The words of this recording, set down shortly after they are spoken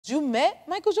You met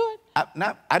Michael Jordan?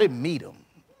 I didn't meet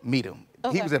him.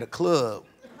 Okay. He was at a club.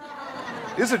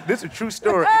 This is a true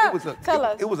story. Tell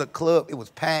us. It was a club. It was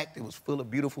packed. It was full of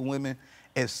beautiful women.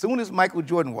 As soon as Michael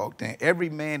Jordan walked in, every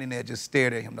man in there just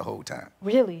stared at him the whole time.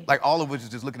 Really? Like all of us was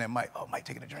just looking at Mike. Oh, Mike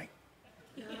taking a drink.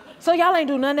 So y'all ain't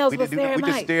do nothing else but stare at Mike?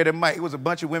 We just stared at Mike. It was a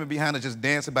bunch of women behind us just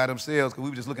dancing by themselves because we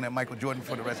were just looking at Michael Jordan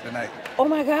for the rest of the night. Oh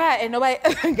my God, and nobody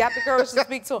got the courage to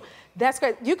speak to him. That's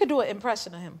great. You could do an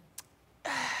impression of him.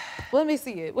 Let me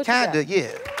see it. What you got? Kinda,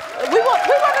 yeah. We want to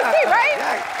see,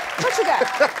 right? What you got?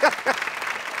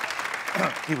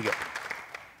 Here we go.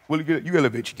 Well, you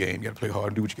elevate your game. You gotta play hard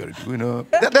and do what you gotta do. And,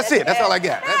 that's it. That's all I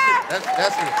got. That's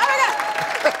it. Oh my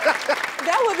God.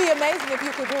 That would be amazing if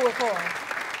you could do it for him.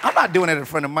 I'm not doing it in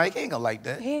front of Mike. He ain't gonna like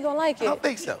that. He ain't gonna like it. I don't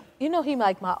think so. You know he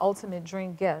like my ultimate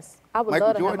dream guest. I would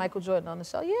love to have Michael Jordan on the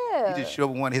show. Yeah. He just showed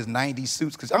up in one of his 90s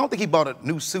suits, because I don't think he bought a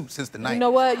new suit since the 90s. You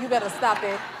know what? You better stop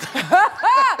it.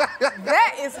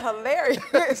 That is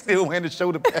hilarious. Still wearing the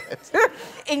shoulder pads.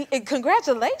 And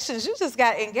congratulations, you just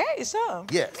got engaged, huh?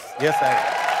 Yes. Yes, I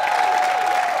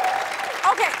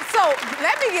am. Okay, so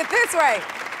let me get this right.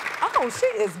 Oh, she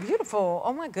is beautiful.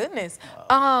 Oh my goodness.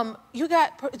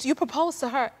 You proposed to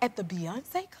her at the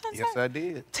Beyoncé concert? Yes, I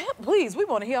did. Please, we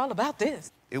want to hear all about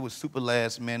this. It was super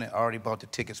last minute. I already bought the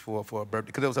tickets for her birthday,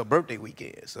 because it was her birthday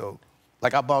weekend. So,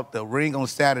 like, I bought the ring on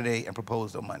Saturday and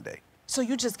proposed on Monday. So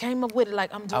you just came up with it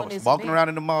like, I'm doing this. I was walking around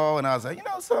in the mall, and I was like, you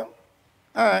know something?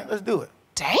 All right, let's do it.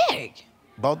 Dang.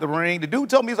 Bought the ring. The dude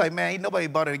told me, he's like, man, ain't nobody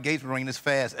bought an engagement ring this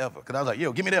fast ever. Because I was like,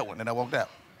 yo, give me that one. And I walked out.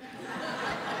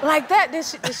 Like that? Did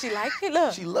she like it?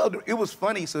 Look. She loved it. It was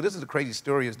funny. So this is the crazy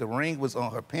story, is the ring was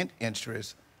on her pin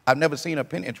interest. I've never seen her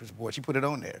pin interest before. She put it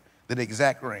on there. The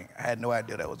exact ring. I had no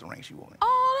idea that was the ring she wanted.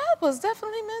 Oh, that was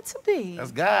definitely meant to be.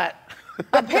 That's God.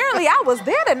 Apparently, I was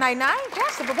there that night. Now, I ain't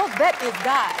catch the proposal. That is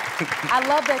God. I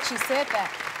love that you said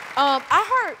that. I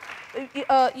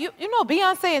heard, you know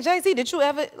Beyoncé and Jay-Z. Did you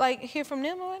ever, like, hear from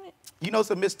them or anything? You know,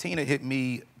 so Miss Tina hit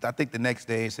me, I think the next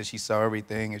day, and said she saw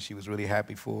everything and she was really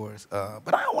happy for us.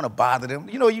 But I don't want to bother them.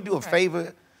 You know, you do a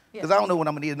favor, because I don't know when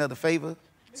I'm going to need another favor.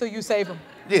 So you save them?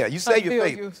 Yeah, you save your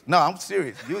favors. No, I'm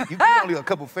serious. You get only a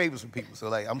couple favors from people. So,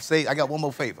 like, I got one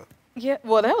more favor. Yeah,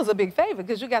 well, that was a big favor,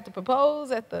 because you got to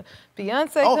propose at the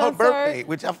Beyoncé concert. On her birthday,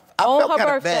 which I felt kind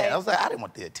of bad. I was like, I didn't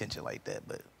want the attention like that,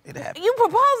 but it happened. You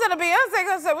proposed at a Beyoncé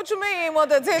concert? What you mean you didn't want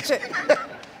the attention?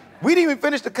 We didn't even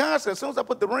finish the concert. As soon as I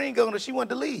put the ring on her, she wanted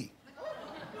to leave.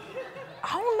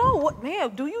 I don't know. What,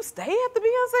 man, do you stay at the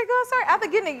Beyoncé concert after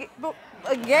getting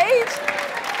engaged?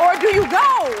 Or do you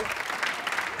go?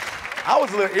 I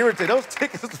was a little irritated. Those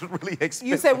tickets was really expensive.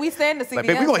 You said we stand to see like, Beyonce.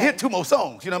 babe, we're going to hit 2 more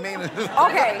songs, you know what I mean?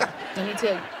 Okay. Let me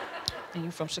tell you, and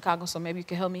you're from Chicago, so maybe you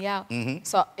can help me out. Mm-hmm.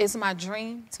 So it's my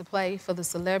dream to play for the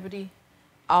Celebrity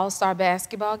All-Star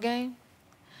Basketball game.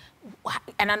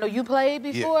 And I know you played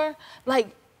before. Yeah.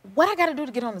 Like, what I got to do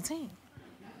to get on the team?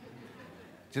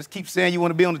 Just keep saying you want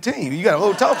to be on the team. You got a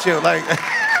whole talk show, like...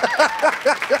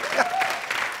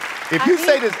 If you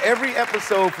say this every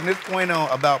episode from this point on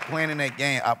about playing in that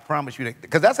game, I promise you that,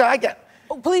 because that's how I got.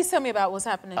 Oh, please tell me about what's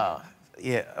happening.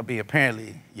 Yeah, I mean,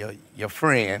 apparently your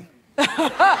friend. It's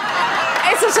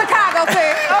a Chicago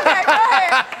thing. Okay, go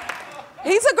ahead.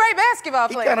 He's a great basketball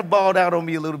player. He kind of balled out on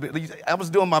me a little bit. I was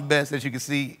doing my best, as you can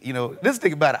see. You know, this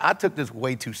thing about it, I took this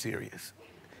way too serious.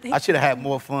 I should have had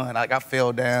more fun. Like, I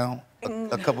fell down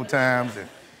a couple times, and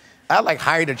I like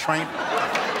hired a trainer.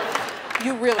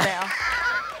 You real now.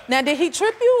 Now, did he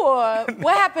trip you, or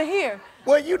what happened here?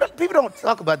 Well, you know, people don't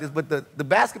talk about this, but the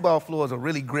basketball floors are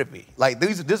really grippy. Like,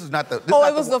 this is not the... Oh,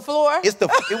 it was the floor? It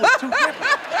was too grippy.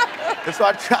 And so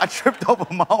I tripped over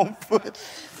my own foot.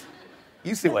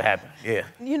 You see what happened, yeah.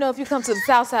 You know, if you come to the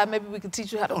South Side, maybe we can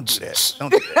teach you how to... Don't do that.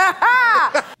 Don't do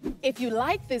that. If you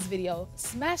like this video,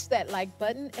 smash that like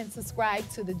button and subscribe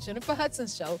to the Jennifer Hudson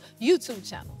Show YouTube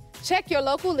channel. Check your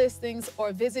local listings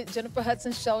or visit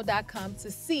jenniferhudsonshow.com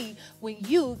to see when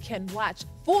you can watch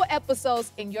full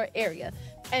episodes in your area.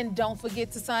 And don't forget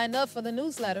to sign up for the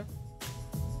newsletter.